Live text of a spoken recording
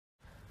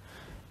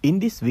In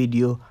this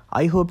video,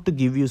 I hope to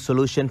give you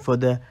solution for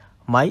the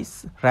my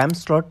RAM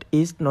slot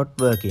is not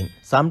working.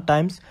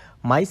 Sometimes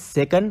my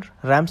second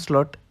RAM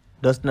slot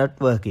does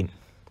not working.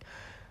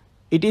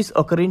 It is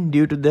occurring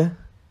due to the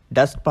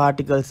dust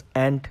particles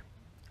and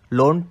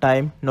long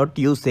time not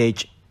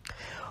usage.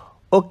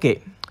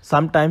 Okay,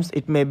 sometimes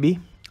it may be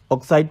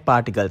oxide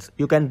particles.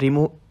 You can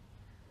remove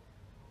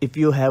if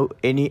you have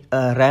any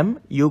RAM.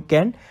 You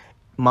can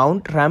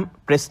mount RAM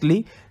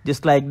precisely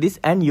just like this,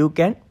 and you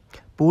can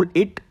pull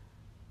it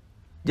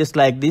just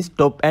like this,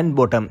 top and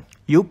bottom.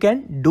 You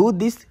can do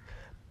this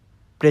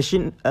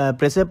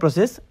pressure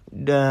process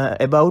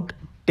about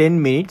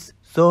 10 minutes.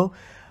 So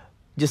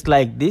just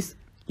like this,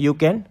 you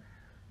can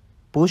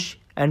push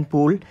and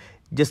pull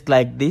just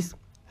like this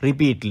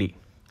repeatedly.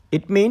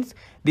 It means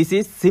this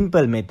is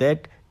simple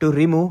method to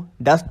remove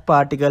dust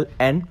particle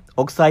and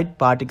oxide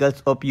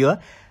particles of your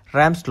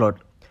RAM slot.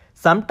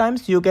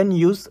 Sometimes you can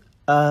use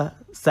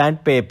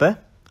sandpaper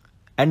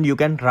and you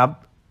can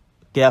rub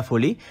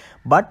carefully,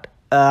 but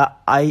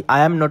I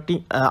am not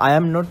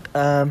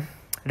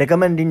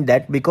recommending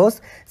that,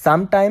 because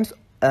sometimes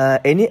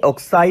any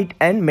oxide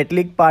and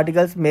metallic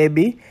particles may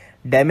be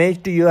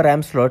damaged to your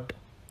RAM slot.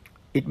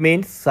 It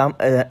means some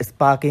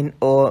sparking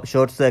or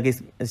short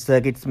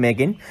circuits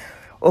making.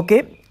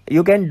 Okay,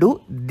 you can do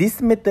this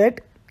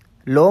method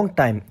long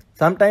time.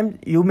 Sometimes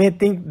you may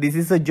think this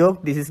is a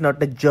joke. This is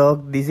not a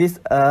joke. This is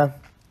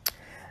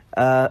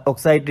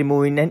oxide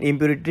removing and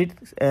impurity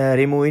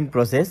removing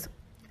process.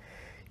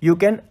 You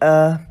can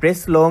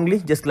press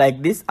longly just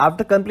like this.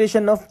 After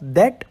completion of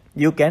that,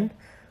 you can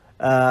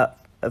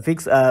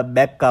fix a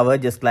back cover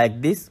just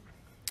like this.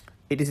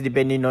 It is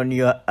depending on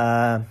your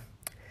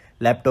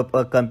laptop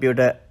or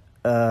computer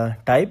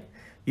type.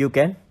 You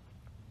can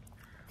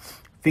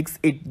fix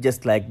it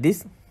just like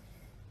this.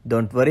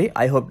 Don't worry,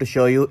 I hope to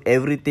show you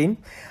everything.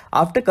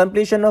 After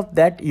completion of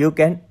that, you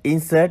can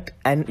insert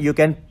and you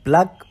can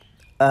plug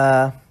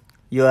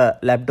your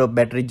laptop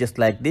battery just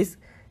like this.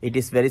 It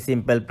is very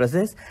simple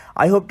process.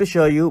 I hope to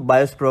show you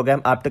BIOS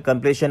program. After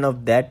completion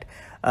of that,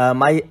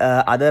 my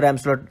other RAM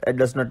slot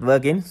does not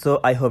work in, so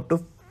I hope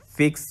to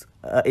fix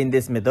in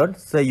this method.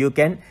 So you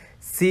can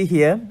see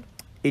here,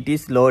 it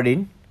is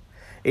loading.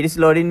 It is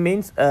loading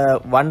means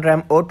 1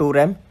 RAM or 2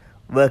 RAM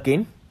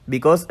working,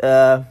 because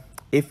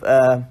if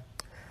 2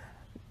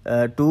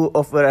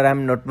 of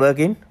RAM not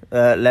working,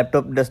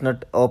 laptop does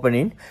not open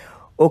in.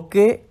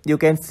 Okay, you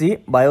can see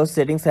BIOS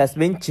settings has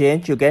been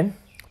changed. You can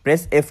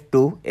press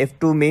F2.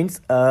 F2 means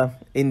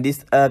in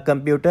this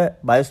computer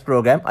BIOS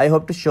program, I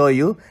hope to show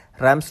you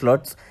RAM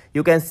slots.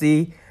 You can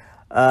see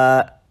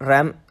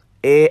RAM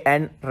A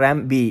and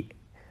RAM B.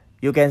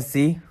 You can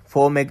see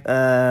 4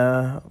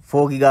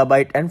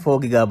 GB and 4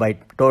 GB,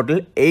 total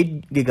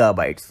 8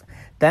 GB.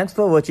 Thanks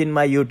for watching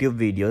my YouTube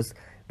videos.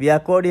 We are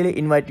cordially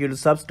invite you to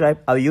subscribe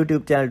our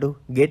YouTube channel to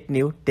get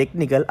new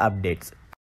technical updates.